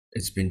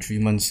It's been 3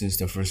 months since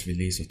the first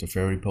release of the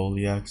Fairy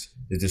Poleaxe.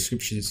 The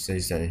description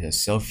says that it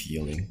has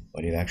self-healing,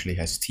 but it actually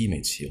has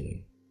teammates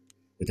healing.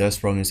 The devs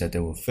promise that they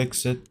will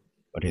fix it,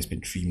 but it's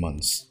been 3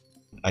 months.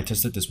 I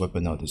tested this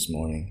weapon out this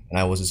morning, and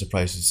I wasn't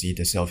surprised to see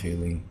the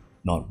self-healing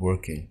not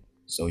working.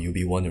 So you'll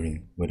be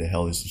wondering, where the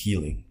hell is the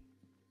healing?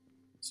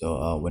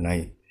 So when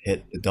I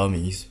hit the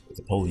dummies with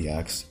the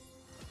Poleaxe,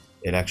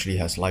 it actually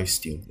has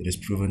lifesteal. It is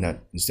proven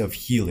that instead of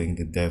healing,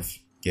 the dev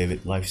gave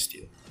it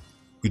lifesteal.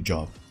 Good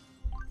job.